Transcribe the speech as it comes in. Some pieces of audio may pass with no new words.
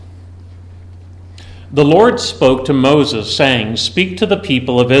The Lord spoke to Moses, saying, "Speak to the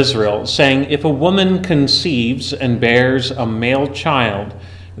people of Israel, saying, if a woman conceives and bears a male child,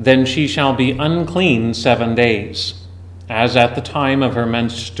 then she shall be unclean 7 days. As at the time of her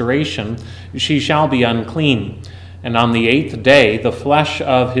menstruation, she shall be unclean. And on the 8th day, the flesh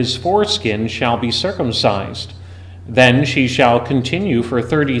of his foreskin shall be circumcised. Then she shall continue for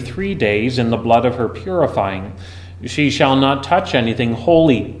 33 days in the blood of her purifying. She shall not touch anything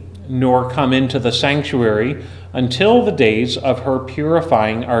holy, nor come into the sanctuary until the days of her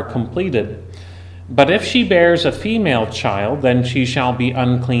purifying are completed. But if she bears a female child, then she shall be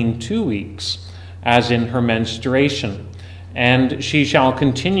unclean 2 weeks, as in her menstruation, and she shall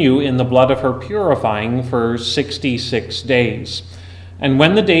continue in the blood of her purifying for 66 days. And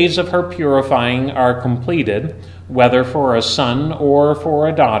when the days of her purifying are completed, whether for a son or for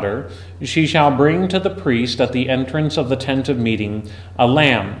a daughter, she shall bring to the priest at the entrance of the tent of meeting a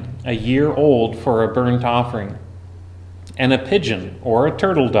lamb, a year old, for a burnt offering, and a pigeon or a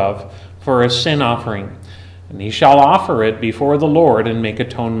turtle dove for a sin offering. And he shall offer it before the Lord and make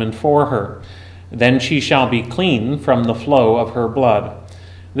atonement for her. Then she shall be clean from the flow of her blood.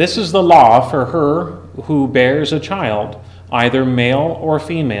 This is the law for her who bears a child, either male or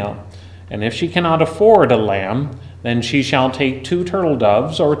female. And if she cannot afford a lamb, then she shall take 2 turtle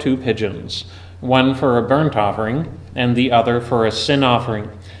doves or 2 pigeons, one for a burnt offering and the other for a sin offering.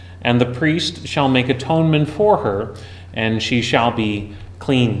 And the priest shall make atonement for her, and she shall be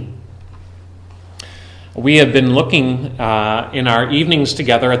clean. We have been looking in our evenings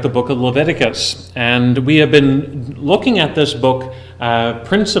together at the book of Leviticus, and we have been looking at this book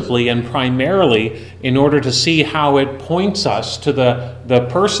principally and primarily in order to see how it points us to the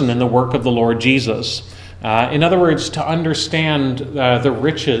person and the work of the Lord Jesus. In other words, to understand the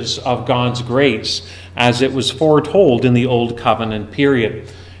riches of God's grace as it was foretold in the Old Covenant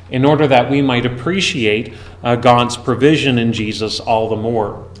period, in order that we might appreciate God's provision in Jesus all the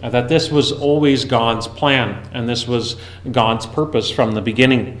more. That this was always God's plan, and this was God's purpose from the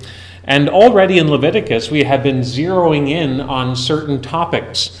beginning. And already in Leviticus, we have been zeroing in on certain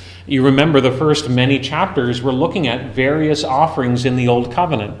topics. You remember the first many chapters were looking at various offerings in the Old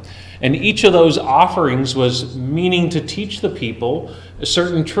Covenant. And each of those offerings was meaning to teach the people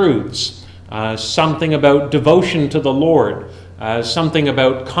certain truths, something about devotion to the Lord, something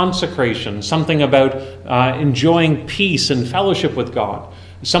about consecration, something about enjoying peace and fellowship with God,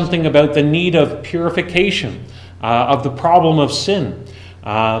 something about the need of purification, of the problem of sin.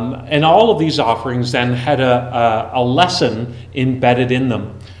 And all of these offerings then had a lesson embedded in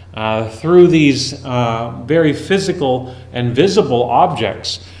them. Through these very physical and visible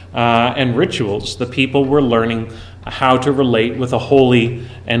objects and rituals, the people were learning how to relate with a holy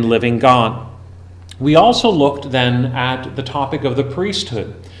and living God. We also looked then at the topic of the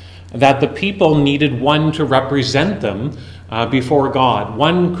priesthood, that the people needed one to represent them before God.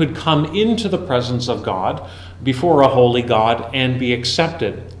 One could come into the presence of God before a holy God and be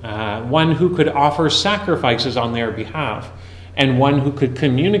accepted. One who could offer sacrifices on their behalf, and one who could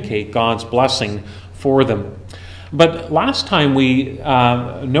communicate God's blessing for them. But last time we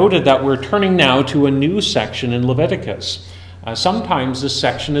noted that we're turning now to a new section in Leviticus. Sometimes this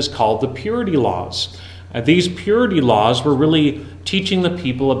section is called the purity laws. These purity laws were really teaching the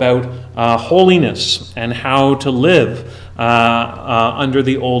people about holiness and how to live under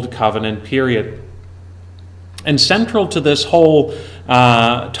the Old Covenant period. And central to this whole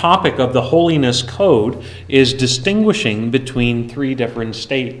topic of the holiness code is distinguishing between 3 different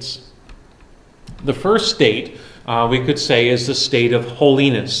states. The first state, we could say, is the state of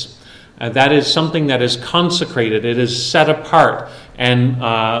holiness. That is something that is consecrated. It is set apart and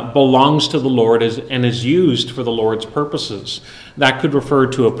belongs to the Lord and is used for the Lord's purposes. That could refer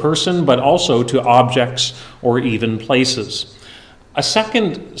to a person, but also to objects or even places. A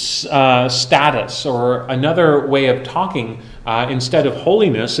second status, or another way of talking instead of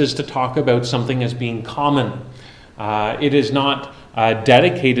holiness, is to talk about something as being common. It is not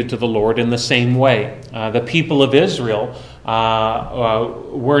dedicated to the Lord in the same way. The people of Israel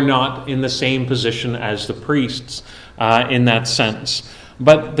were not in the same position as the priests in that sense.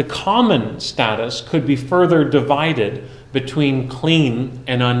 But the common status could be further divided between clean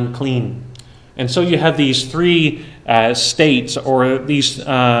and unclean. And so you have these 3 states, or these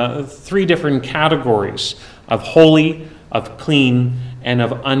 3 different categories of holy, of clean, and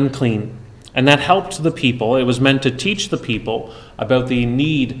of unclean. And that helped the people. It was meant to teach the people about the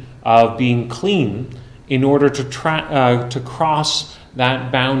need of being clean in order to cross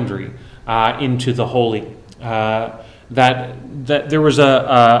that boundary into the holy. That there was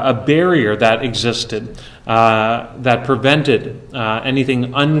a barrier that existed that prevented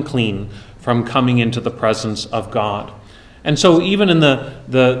anything unclean from coming into the presence of God. And so even in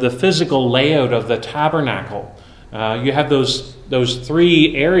the physical layout of the tabernacle, you have those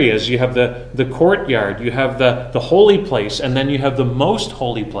three areas. You have the courtyard, you have the holy place, and then you have the most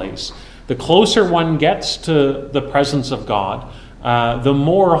holy place. The closer one gets to the presence of God, the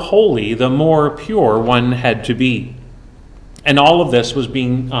more holy, the more pure one had to be. And all of this was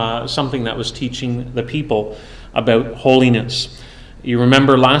being something that was teaching the people about holiness. You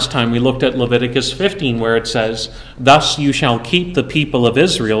remember last time we looked at Leviticus 15, where it says, "Thus you shall keep the people of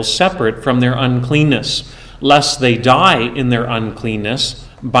Israel separate from their uncleanness, lest they die in their uncleanness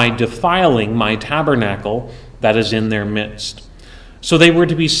by defiling my tabernacle that is in their midst." So they were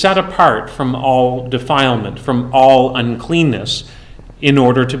to be set apart from all defilement, from all uncleanness, in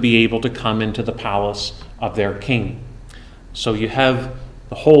order to be able to come into the palace of their king. So you have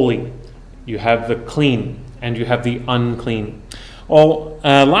the holy, you have the clean, and you have the unclean. Well,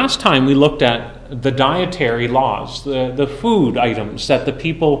 last time we looked at the dietary laws, the food items that the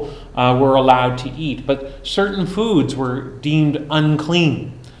people were allowed to eat, but certain foods were deemed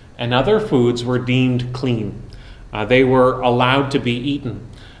unclean, and other foods were deemed clean. They were allowed to be eaten.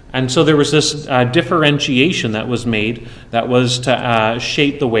 And so there was this differentiation that was made that was to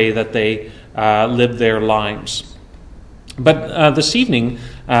shape the way that they lived their lives. But this evening,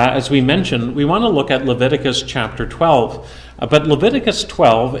 as we mentioned, we want to look at Leviticus chapter 12. But Leviticus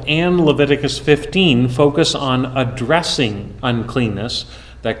 12 and Leviticus 15 focus on addressing uncleanness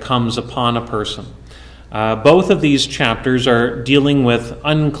that comes upon a person. Both of these chapters are dealing with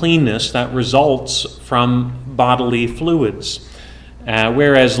uncleanness that results from bodily fluids,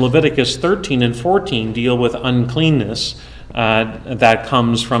 whereas Leviticus 13 and 14 deal with uncleanness that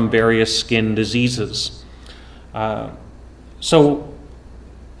comes from various skin diseases. So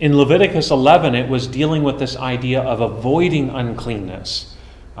in Leviticus 11, it was dealing with this idea of avoiding uncleanness.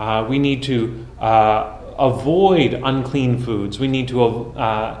 We need to avoid unclean foods. We need to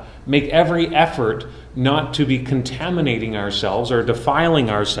make every effort not to be contaminating ourselves or defiling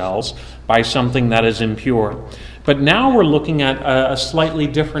ourselves by something that is impure. But now we're looking at a slightly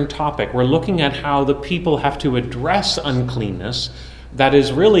different topic. We're looking at how the people have to address uncleanness that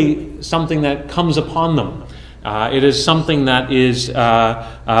is really something that comes upon them. It is something that is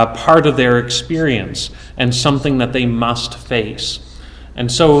part of their experience and something that they must face. And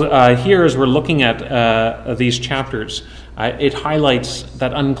so here, as we're looking at these chapters, it highlights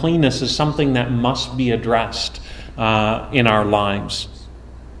that uncleanness is something that must be addressed in our lives.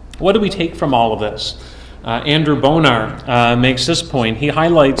 What do we take from all of this? Andrew Bonar makes this point. He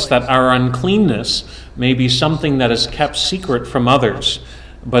highlights that our uncleanness may be something that is kept secret from others,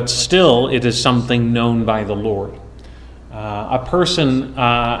 but still it is something known by the Lord. A person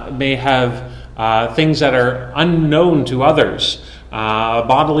may have things that are unknown to others,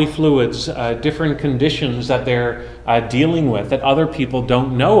 bodily fluids, different conditions that they're dealing with that other people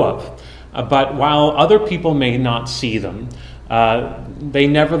don't know of. But while other people may not see them, they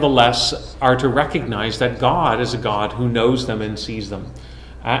nevertheless are to recognize that God is a God who knows them and sees them.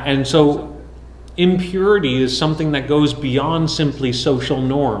 And so impurity is something that goes beyond simply social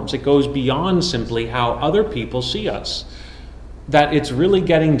norms. It goes beyond simply how other people see us. That it's really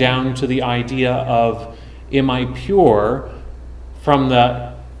getting down to the idea of, am I pure from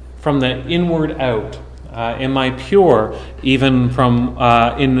the inward out? Am I pure even from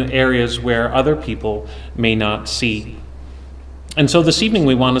in areas where other people may not see? And so this evening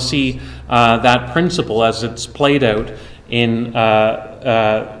we want to see that principle as it's played out in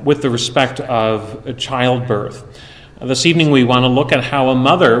with the respect of childbirth. This evening we want to look at how a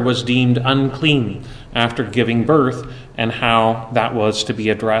mother was deemed unclean after giving birth and how that was to be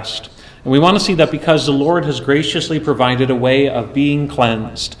addressed. And we want to see that because the Lord has graciously provided a way of being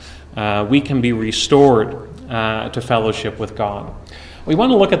cleansed, we can be restored to fellowship with God. We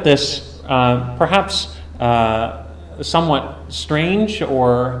want to look at this perhaps somewhat strange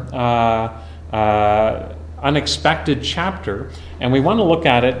or unexpected chapter, and we want to look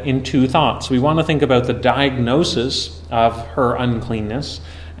at it in two thoughts. We want to think about the diagnosis of her uncleanness,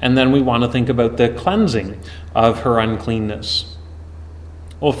 and then we want to think about the cleansing of her uncleanness.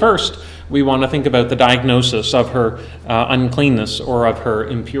 Well, first, we want to think about the diagnosis of her uncleanness or of her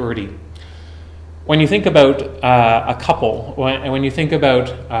impurity. When you think about a couple, when you think about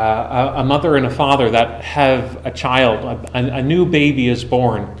a mother and a father that have a child, a new baby is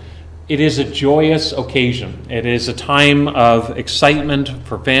born, it is a joyous occasion. It is a time of excitement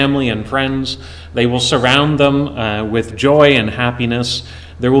for family and friends. They will surround them with joy and happiness.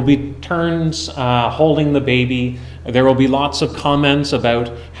 There will be turns holding the baby. There will be lots of comments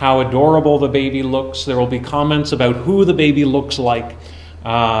about how adorable the baby looks. There will be comments about who the baby looks like.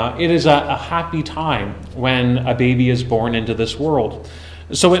 It is a happy time when a baby is born into this world.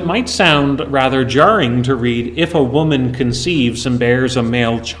 So it might sound rather jarring to read, "If a woman conceives and bears a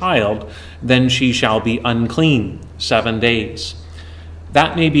male child, then she shall be unclean 7 days."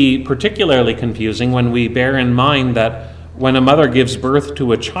 That may be particularly confusing when we bear in mind that when a mother gives birth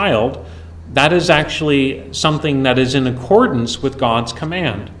to a child, that is actually something that is in accordance with God's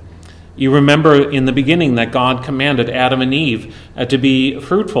command. You remember in the beginning that God commanded Adam and Eve to be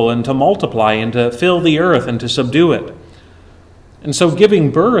fruitful and to multiply and to fill the earth and to subdue it. And so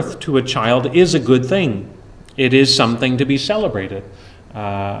giving birth to a child is a good thing. It is something to be celebrated.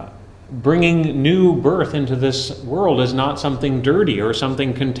 Bringing new birth into this world is not something dirty or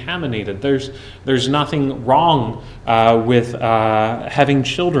something contaminated. There's nothing wrong with having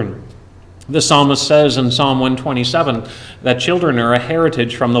children. The psalmist says in Psalm 127 that children are a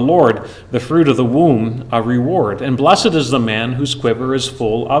heritage from the Lord, the fruit of the womb a reward, and blessed is the man whose quiver is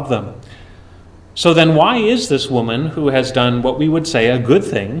full of them. So then why is this woman who has done what we would say a good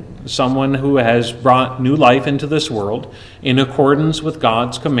thing, someone who has brought new life into this world in accordance with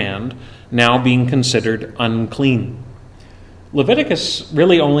God's command, now being considered unclean? Leviticus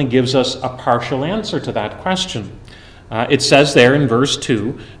really only gives us a partial answer to that question. It says there in verse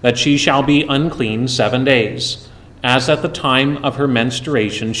 2 that she shall be unclean 7 days. As at the time of her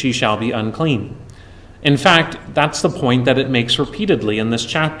menstruation she shall be unclean. In fact, that's the point that it makes repeatedly in this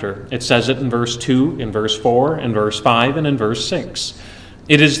chapter. It says it in verse 2, in verse 4, in verse 5, and in verse 6.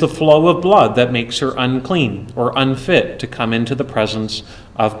 It is the flow of blood that makes her unclean or unfit to come into the presence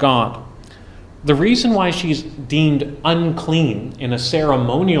of God. The reason why she's deemed unclean in a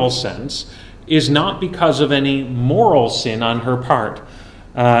ceremonial sense is not because of any moral sin on her part.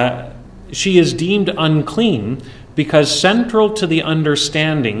 She is deemed unclean because central to the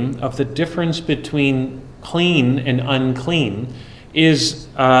understanding of the difference between clean and unclean is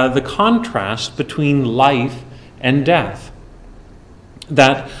the contrast between life and death.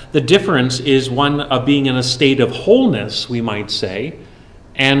 That the difference is one of being in a state of wholeness, we might say,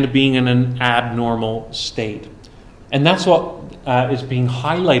 and being in an abnormal state. And that's what is being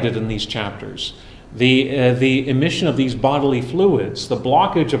highlighted in these chapters. The emission of these bodily fluids, the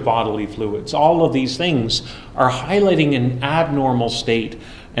blockage of bodily fluids, all of these things are highlighting an abnormal state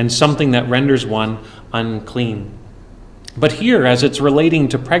and something that renders one unclean. But here, as it's relating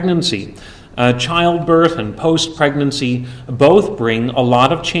to pregnancy, childbirth and post-pregnancy both bring a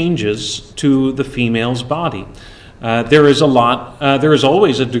lot of changes to the female's body. There is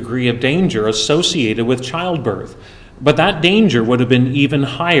always a degree of danger associated with childbirth. But that danger would have been even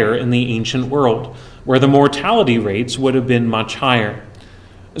higher in the ancient world, where the mortality rates would have been much higher.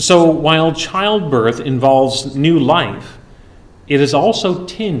 So while childbirth involves new life, it is also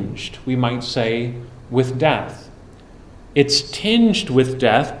tinged, we might say, with death. It's tinged with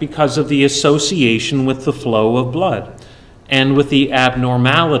death because of the association with the flow of blood and with the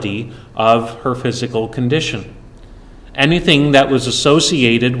abnormality of her physical condition. Anything that was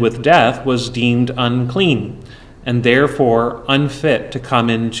associated with death was deemed unclean, and therefore unfit to come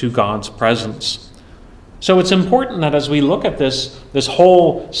into God's presence. So it's important that as we look at this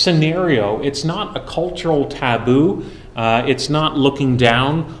whole scenario, it's not a cultural taboo. It's not looking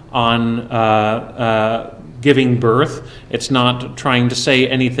down on giving birth. It's not trying to say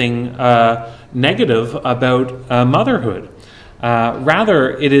anything negative about motherhood.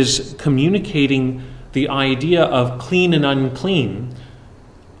 Rather, it is communicating the idea of clean and unclean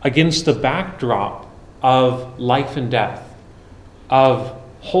against the backdrop of life and death, of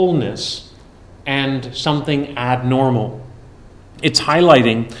wholeness, and something abnormal. It's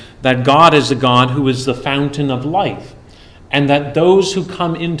highlighting that God is a God who is the fountain of life, and that those who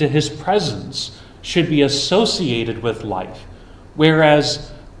come into his presence should be associated with life,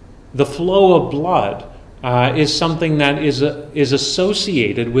 whereas the flow of blood is something that is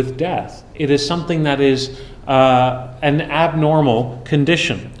associated with death. It is something that is an abnormal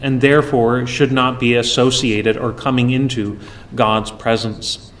condition, and therefore should not be associated or coming into God's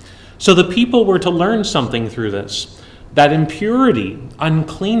presence. So the people were to learn something through this, that impurity,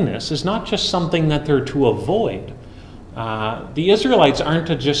 uncleanness, is not just something that they're to avoid. The Israelites aren't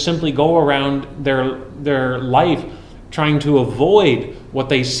to just simply go around their life trying to avoid what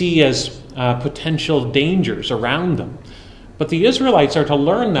they see as potential dangers around them. But the Israelites are to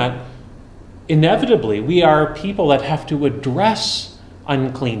learn that inevitably we are people that have to address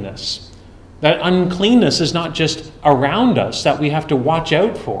uncleanness. That uncleanness is not just around us that we have to watch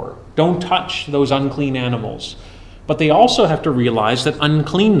out for. Don't touch those unclean animals. But they also have to realize that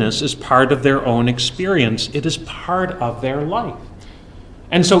uncleanness is part of their own experience. It is part of their life.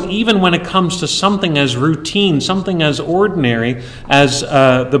 And so even when it comes to something as routine, something as ordinary as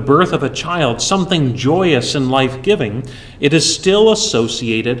the birth of a child, something joyous and life-giving, it is still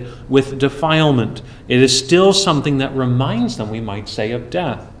associated with defilement. It is still something that reminds them, we might say, of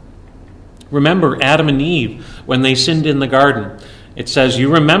death. Remember Adam and Eve when they sinned in the garden. It says,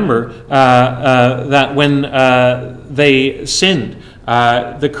 you remember that when they sinned,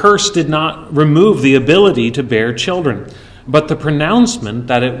 the curse did not remove the ability to bear children, but the pronouncement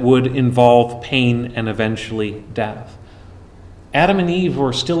that it would involve pain and eventually death. Adam and Eve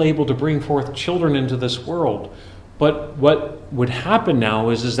were still able to bring forth children into this world, but what would happen now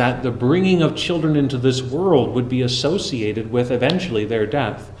is that the bringing of children into this world would be associated with eventually their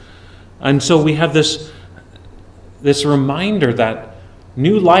death. And so we have this reminder that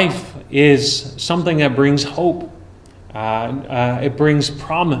new life is something that brings hope. It brings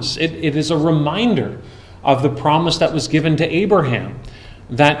promise. It is a reminder of the promise that was given to Abraham,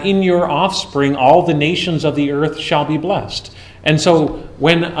 that in your offspring all the nations of the earth shall be blessed. And so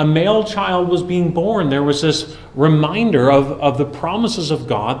when a male child was being born, there was this reminder of the promises of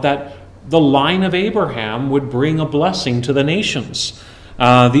God that the line of Abraham would bring a blessing to the nations.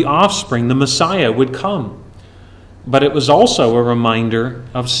 The offspring, the Messiah, would come. But it was also a reminder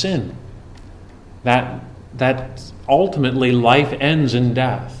of sin, that ultimately life ends in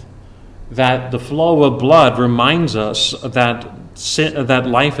death, that the flow of blood reminds us that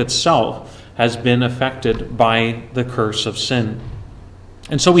life itself has been affected by the curse of sin.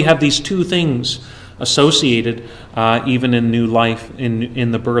 And so we have these two things associated even in new life,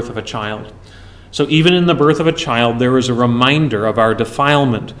 in the birth of a child. So even in the birth of a child, there is a reminder of our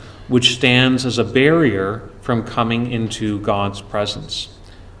defilement, which stands as a barrier from coming into God's presence.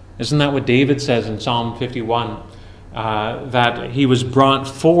 Isn't that what David says in Psalm 51? That he was brought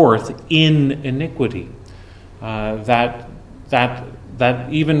forth in iniquity. That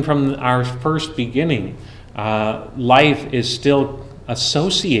even from our first beginning, life is still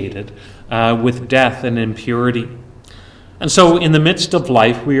associated with death and impurity. And so in the midst of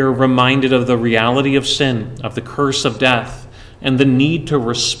life, we are reminded of the reality of sin, of the curse of death, and the need to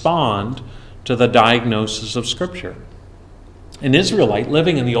respond to the diagnosis of Scripture. An Israelite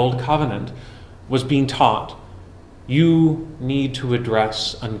living in the Old Covenant was being taught, you need to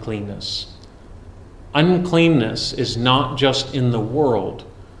address uncleanness. Uncleanness is not just in the world.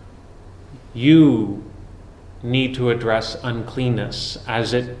 You need to address uncleanness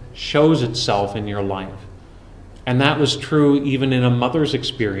as it shows itself in your life. And that was true even in a mother's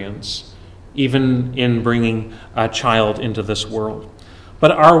experience, even in bringing a child into this world.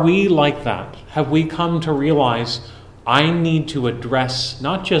 But are we like that? Have we come to realize I need to address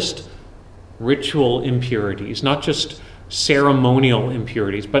not just ritual impurities, not just ceremonial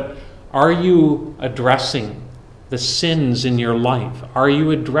impurities, but are you addressing the sins in your life? Are you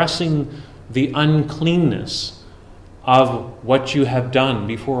addressing the uncleanness of what you have done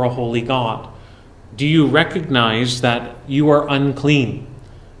before a holy God? Do you recognize that you are unclean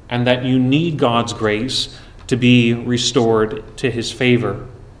and that you need God's grace to be restored to His favor?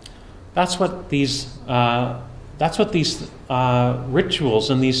 That's what these rituals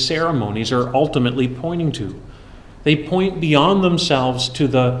and these ceremonies are ultimately pointing to. They point beyond themselves to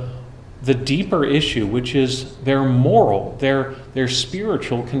the deeper issue, which is their moral, their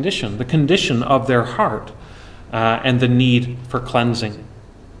spiritual condition, the condition of their heart, and the need for cleansing.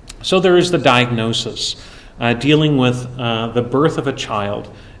 So there is the diagnosis, dealing with the birth of a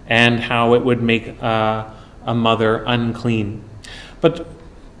child and how it would make a mother unclean. But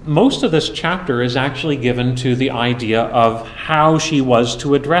most of this chapter is actually given to the idea of how she was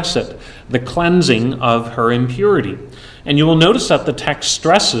to address it, the cleansing of her impurity. And you will notice that the text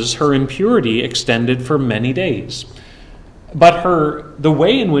stresses her impurity extended for many days. But the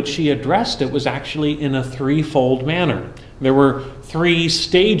way in which she addressed it was actually in a threefold manner. There were three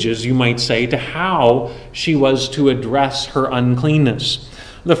stages, you might say, to how she was to address her uncleanness.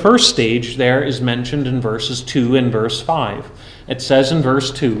 The first stage there is mentioned in verses 2 and verse 5. It says in verse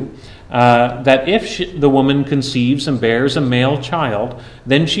 2 that if the woman conceives and bears a male child,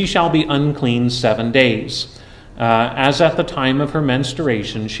 then she shall be unclean 7 days. As at the time of her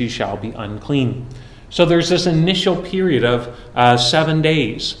menstruation, she shall be unclean. So there's this initial period of 7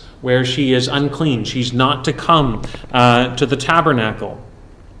 days where she is unclean. She's not to come to the tabernacle.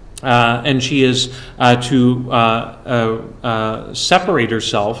 And she is to separate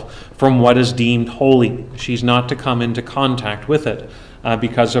herself from what is deemed holy. She's not to come into contact with it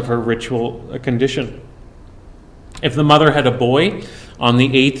because of her ritual condition. If the mother had a boy, on the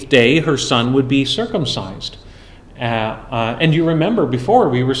 8th day her son would be circumcised. And you remember before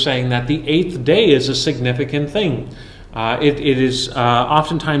we were saying that the 8th day is a significant thing. It is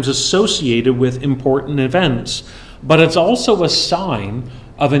oftentimes associated with important events, but it's also a sign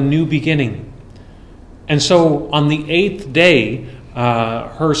of a new beginning. And so on the 8th day,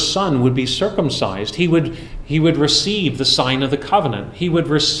 her son would be circumcised. He would receive the sign of the covenant. He would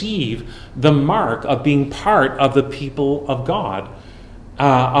receive the mark of being part of the people of God,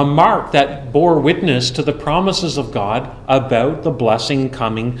 a mark that bore witness to the promises of God about the blessing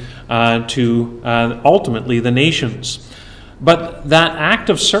coming to ultimately the nations. But that act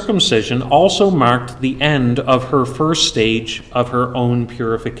of circumcision also marked the end of her first stage of her own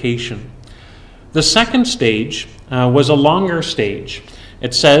purification. The second stage was a longer stage.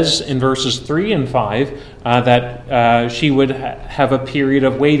 It says in verses 3 and 5 that she would have a period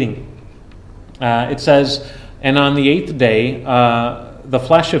of waiting. It says, "And on the 8th day the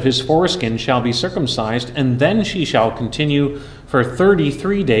flesh of his foreskin shall be circumcised, and then she shall continue for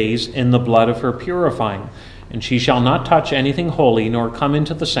 33 days in the blood of her purifying. And she shall not touch anything holy, nor come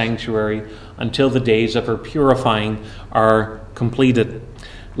into the sanctuary until the days of her purifying are completed."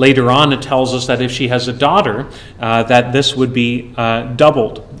 Later on, it tells us that if she has a daughter, that this would be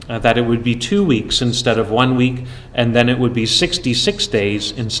doubled, that it would be 2 weeks instead of 1 week, and then it would be 66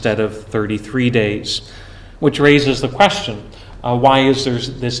 days instead of 33 days. Which raises the question, why is there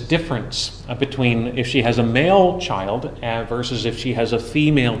this difference between if she has a male child versus if she has a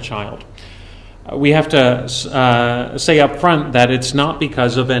female child? We have to say up front that it's not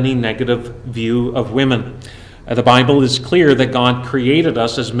because of any negative view of women. The Bible is clear that God created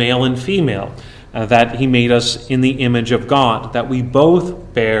us as male and female, that he made us in the image of God, that we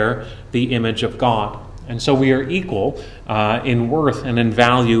both bear the image of God. And so we are equal in worth and in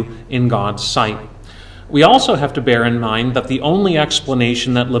value in God's sight. We also have to bear in mind that the only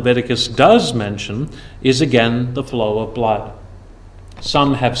explanation that Leviticus does mention is again the flow of blood.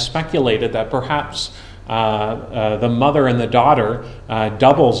 Some have speculated that perhaps the mother and the daughter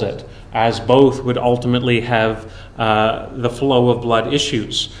doubles it, as both would ultimately have the flow of blood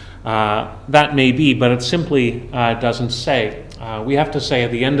issues. That may be, but it simply doesn't say. We have to say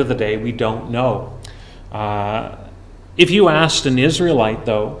at the end of the day, we don't know. If you asked an Israelite,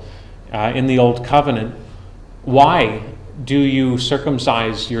 though, in the Old Covenant, why do you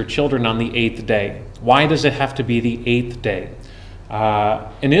circumcise your children on the 8th day? Why does it have to be the 8th day?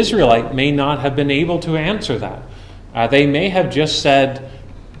 An Israelite may not have been able to answer that. They may have just said,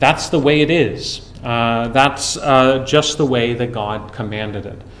 that's the way it is. That's just the way that God commanded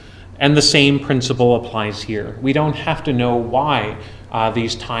it. And the same principle applies here. We don't have to know why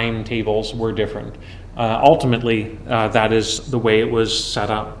these timetables were different. Ultimately, that is the way it was set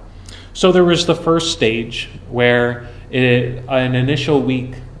up. So there was the first stage where an initial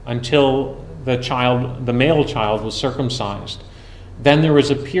week until the male child was circumcised. Then there was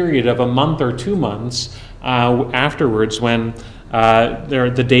a period of a month or 2 months afterwards when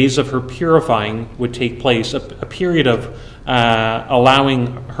the days of her purifying would take place, a period of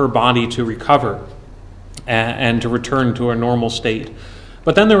allowing her body to recover and to return to a normal state.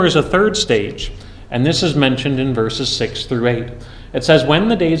 But then there was a third stage, and this is mentioned in verses 6 through 8. It says, "When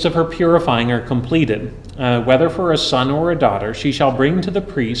the days of her purifying are completed, whether for a son or a daughter, she shall bring to the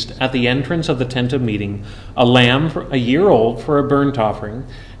priest at the entrance of the tent of meeting a lamb a year old for a burnt offering,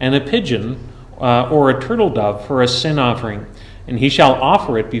 and a pigeon or a turtle dove for a sin offering. And he shall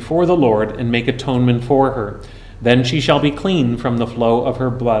offer it before the Lord and make atonement for her. Then she shall be clean from the flow of her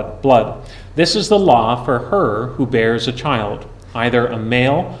blood. This is the law for her who bears a child, either a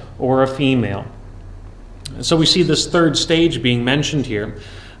male or a female." So we see this third stage being mentioned here.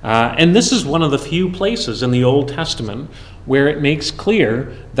 And this is one of the few places in the Old Testament where it makes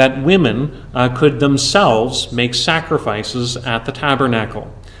clear that women could themselves make sacrifices at the tabernacle.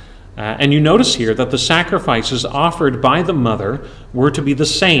 And you notice here that the sacrifices offered by the mother were to be the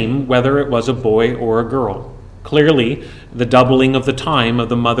same whether it was a boy or a girl. Clearly, the doubling of the time of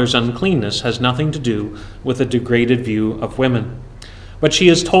the mother's uncleanness has nothing to do with a degraded view of women. But she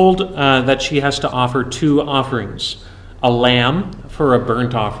is told that she has to offer 2 offerings, a lamb for a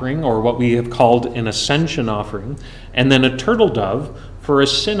burnt offering, or what we have called an ascension offering, and then a turtle dove for a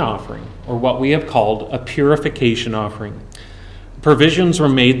sin offering, or what we have called a purification offering. Provisions were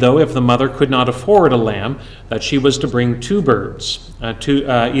made, though, if the mother could not afford a lamb, that she was to bring 2 birds,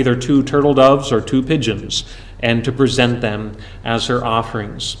 either 2 turtle doves or 2 pigeons, and to present them as her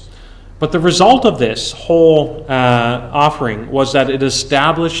offerings. But the result of this whole offering was that it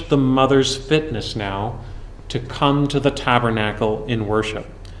established the mother's fitness now to come to the tabernacle in worship.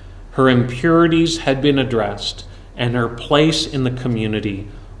 Her impurities had been addressed, and her place in the community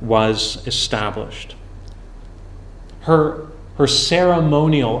was established. Her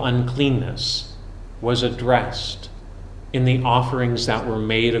ceremonial uncleanness was addressed in the offerings that were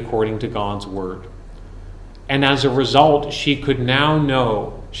made according to God's word. And as a result, she could now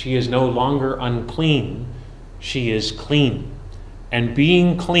know she is no longer unclean, she is clean. And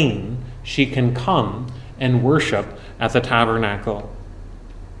being clean, she can come and worship at the tabernacle.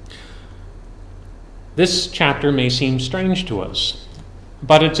 This chapter may seem strange to us,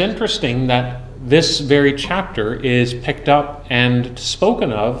 but it's interesting that this very chapter is picked up and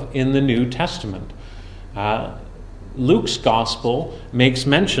spoken of in the New Testament. Luke's gospel makes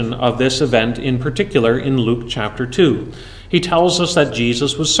mention of this event in particular in Luke chapter 2. He tells us that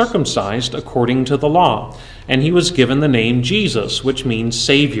Jesus was circumcised according to the law, and he was given the name Jesus, which means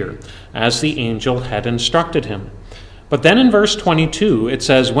Savior, as the angel had instructed him. But then in verse 22, it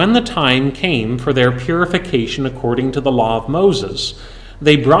says, "When the time came for their purification according to the law of Moses,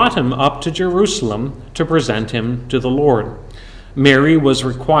 they brought him up to Jerusalem to present him to the Lord. Mary was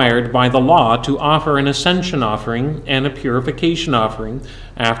required by the law to offer an ascension offering and a purification offering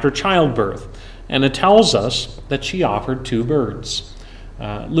after childbirth, and it tells us that she offered 2 birds.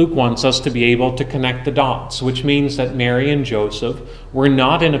 Luke wants us to be able to connect the dots, which means that Mary and Joseph were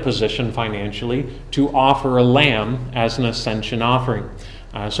not in a position financially to offer a lamb as an ascension offering.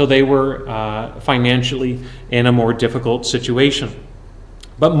 So they were financially in a more difficult situation.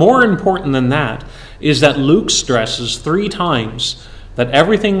 But more important than that is that Luke stresses 3 times that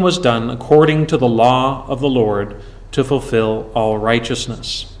everything was done according to the law of the Lord to fulfill all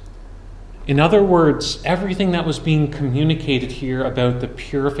righteousness. In other words, everything that was being communicated here about the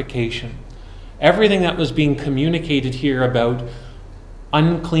purification, everything that was being communicated here about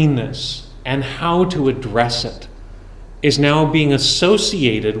uncleanness and how to address it, is now being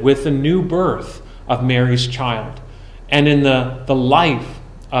associated with the new birth of Mary's child and in the life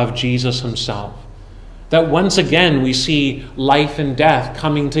of Jesus himself. That once again we see life and death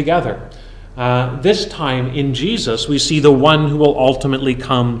coming together. This time in Jesus, we see the one who will ultimately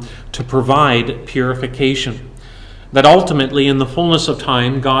come to provide purification. That ultimately, in the fullness of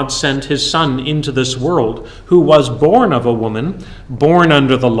time, God sent his Son into this world, who was born of a woman, born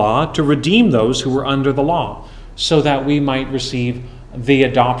under the law, to redeem those who were under the law, so that we might receive the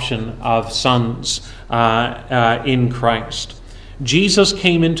adoption of sons in Christ. Jesus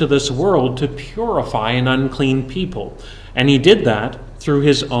came into this world to purify an unclean people, and he did that through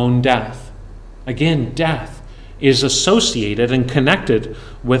his own death. Again, death is associated and connected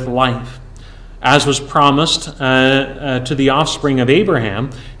with life. As was promised to the offspring of Abraham,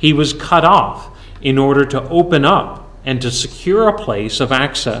 he was cut off in order to open up and to secure a place of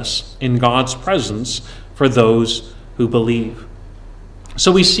access in God's presence for those who believe.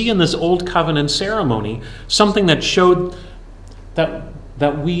 So we see in this Old Covenant ceremony something that showed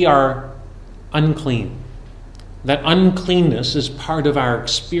that we are unclean, that uncleanness is part of our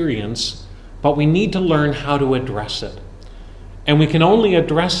experience, but we need to learn how to address it. And we can only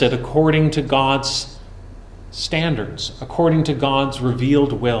address it according to God's standards, according to God's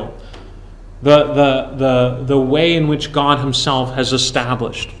revealed will, the way in which God himself has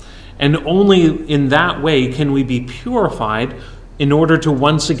established. And only in that way can we be purified in order to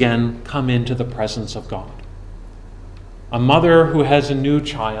once again come into the presence of God. A mother who has a new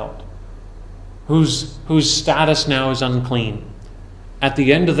child, whose status now is unclean, at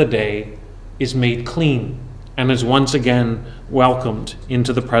the end of the day is made clean and is once again welcomed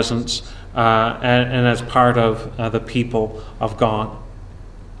into the presence and as part of the people of God.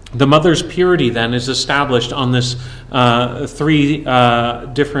 The mother's purity then is established on this 3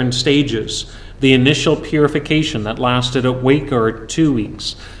 different stages. The initial purification that lasted a week or 2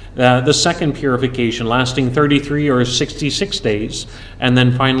 weeks. The second purification lasting 33 or 66 days. And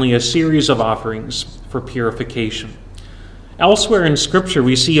then finally a series of offerings for purification. Elsewhere in Scripture,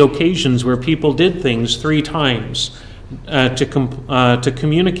 we see occasions where people did things 3 times to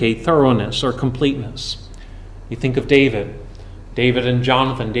communicate thoroughness or completeness. You think of David and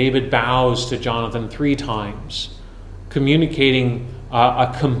Jonathan. David bows to Jonathan 3 times, communicating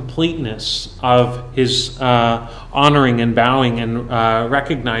a completeness of his honoring and bowing and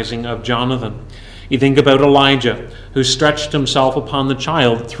recognizing of Jonathan. You think about Elijah, who stretched himself upon the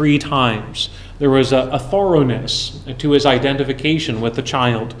child 3 times. There was a thoroughness to his identification with the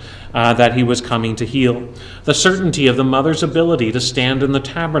child that he was coming to heal. The certainty of the mother's ability to stand in the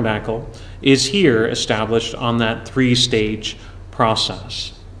tabernacle is here established on that 3-stage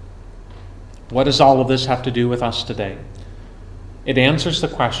process. What does all of this have to do with us today? It answers the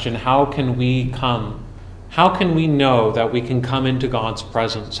question, how can we come? How can we know that we can come into God's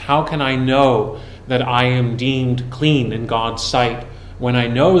presence? How can I know that I am deemed clean in God's sight when I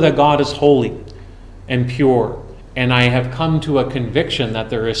know that God is holy and pure, and I have come to a conviction that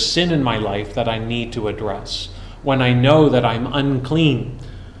there is sin in my life that I need to address? when I know that I'm unclean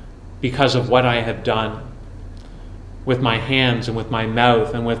because of what I have done with my hands and with my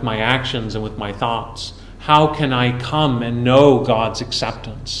mouth and with my actions and with my thoughts? How can I come and know God's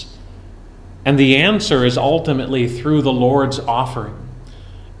acceptance? And the answer is ultimately through the Lord's offering.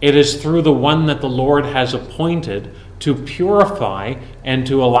 It is through the one that the Lord has appointed to purify and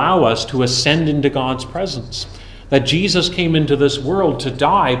to allow us to ascend into God's presence. That Jesus came into this world to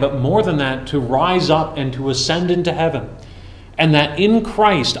die, but more than that, to rise up and to ascend into heaven. And that in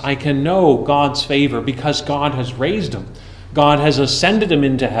Christ I can know God's favor because God has raised him. God has ascended him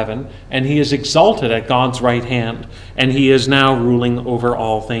into heaven, and he is exalted at God's right hand, and he is now ruling over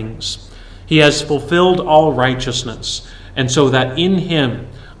all things. He has fulfilled all righteousness, and so that in him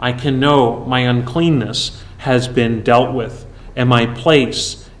I can know my uncleanness has been dealt with, and my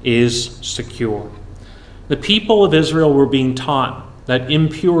place is secure. The people of Israel were being taught that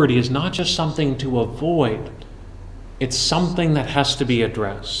impurity is not just something to avoid, it's something that has to be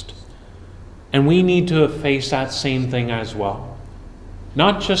addressed. And we need to face that same thing as well.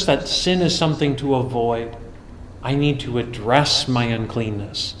 Not just that sin is something to avoid, I need to address my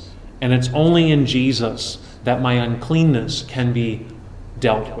uncleanness. And it's only in Jesus that my uncleanness can be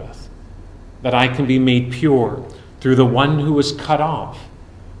dealt with, that I can be made pure through the one who was cut off,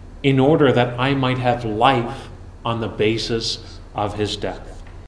 in order that I might have life on the basis of his death.